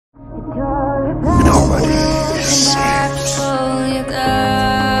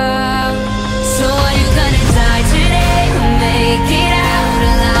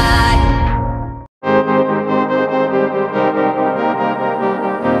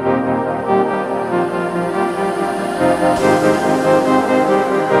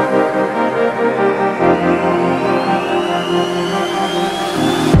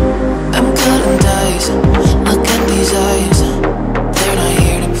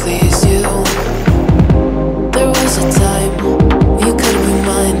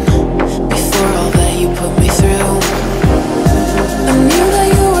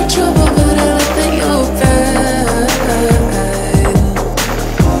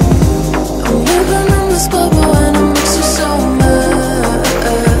this bubble and it makes you so mad.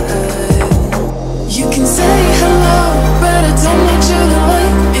 You can say hello, but I don't need you to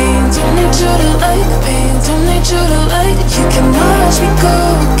like me. Don't need you to like me. Don't need you to like. You can watch me go,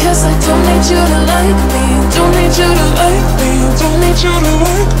 cause I don't need you to like me. Don't need you to like me. Don't need you to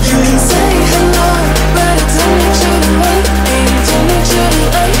like me. You can say hello, but I don't need you to like me. Don't need you to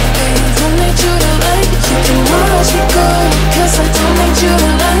like me. Don't need you to like. You can watch me go, cause I don't need you to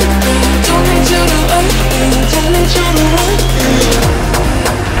like me. Don't need you to like me. Don't need you to like me.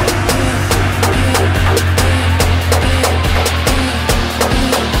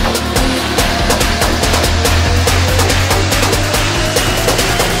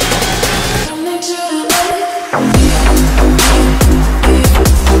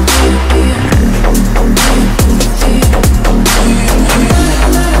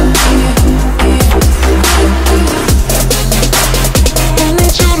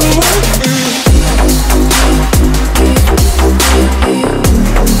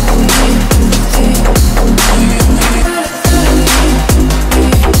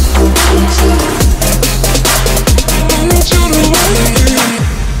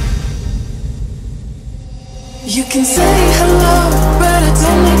 You can say hello, but I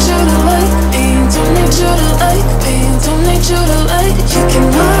don't need you to like me. Don't need you to like me. Don't need you to like. You can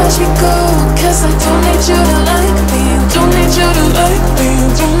watch me go, cause I don't need you to like me. Don't need you to like me.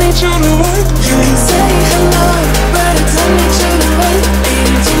 Don't need you to like. You can say hello, but I don't need you to like me.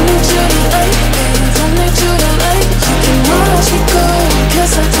 Don't need you to like me. Don't need you to like. You can watch me go,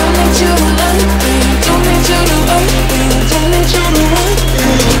 cause I don't need you to like me. Don't need you to like me. Don't need you to like me.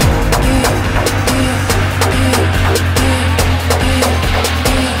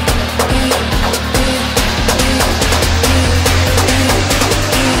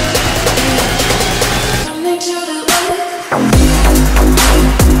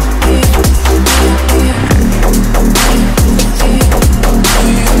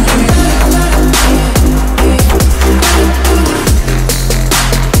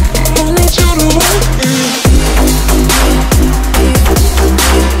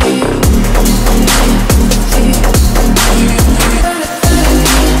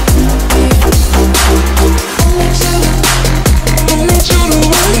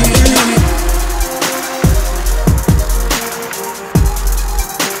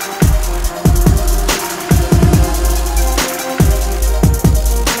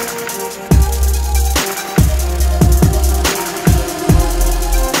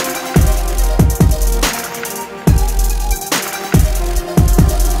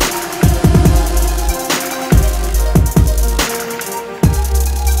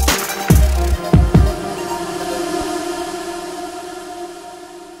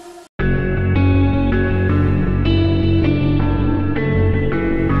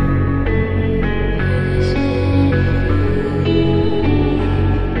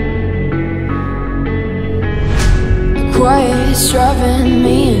 Quiet's driving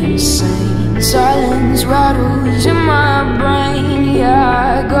me insane. Silence rattles in my brain.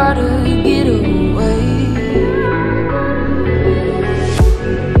 Yeah, I gotta get away.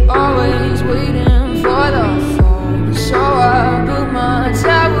 Always waiting for the fall, so I built my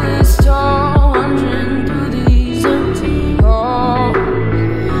towers tall, wandering through these empty halls.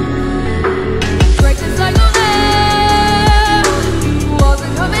 Break the cycle now, walls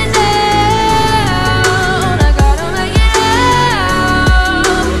are coming down.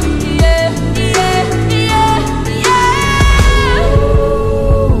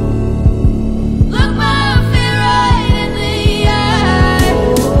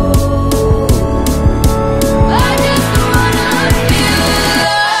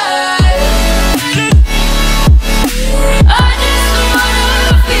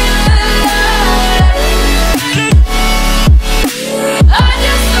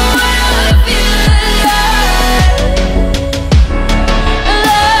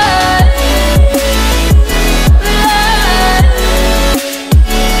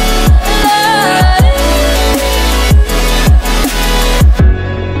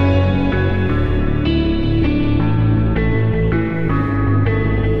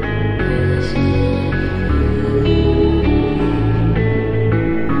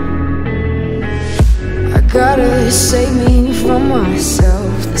 Gotta save me from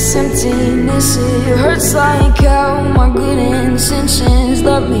myself. This emptiness, it hurts like hell. My good intentions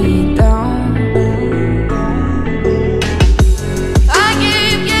let me down. I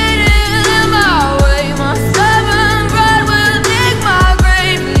keep getting in my way. My stubborn pride will dig my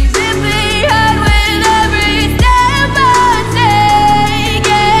grave. Please hit me hard with every step I take.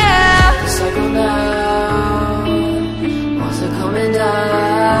 Yeah, cycle down, walls are coming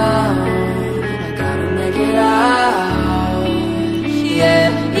down. I gotta know.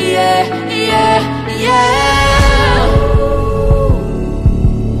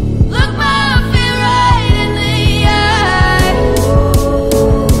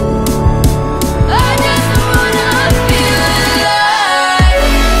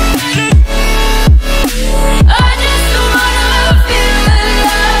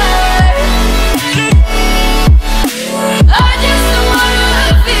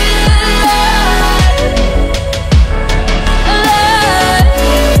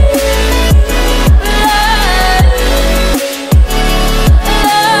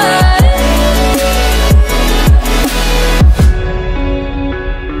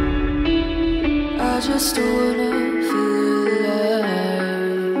 just wanna feel alive.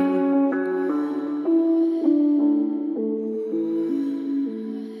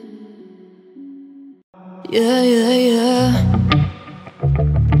 Yeah, yeah, yeah.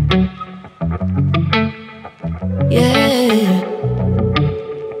 Yeah.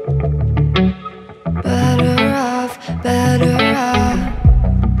 Better off.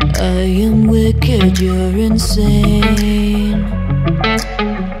 I am wicked, you're insane,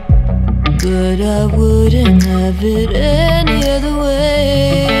 but I wouldn't have it any other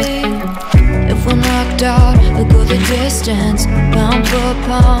way. If we're knocked out, we'll go the distance, pound for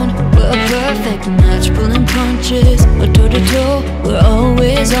pound. We're a perfect match, pulling punches. We're toe to toe, we're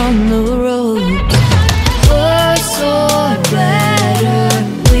always on the road. Worse or better,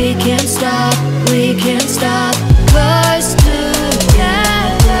 we can't stop, we can't stop. 'Cause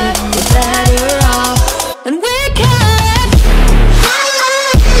together we're better off, and we can.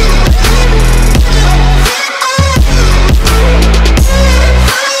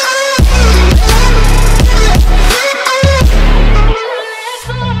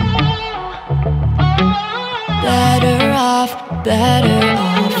 Better off, better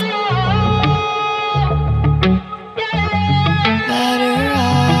off. Better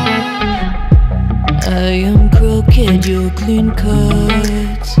off. I am crooked, you're clean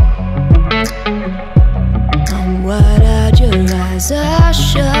cut. I'm wide-eyed, your eyes are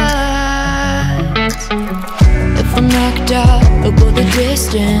shut. If we're knocked out, we'll go the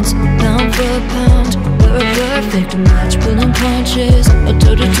distance, pound for pound. We're a perfect match, pulling punches. We're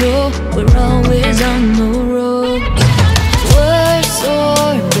toe to toe, we're always on the road. Worse or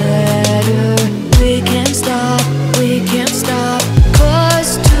better, we can't stop, we can't stop.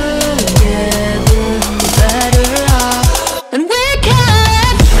 'Cause together we're better off, and we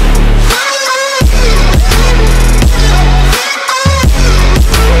can.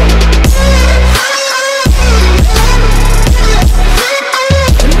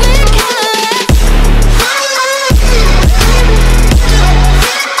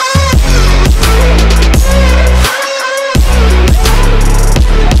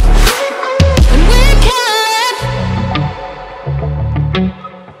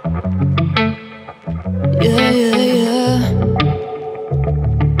 Yeah, yeah, yeah.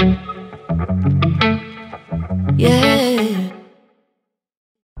 Yeah.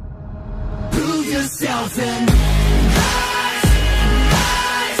 Prove yourself and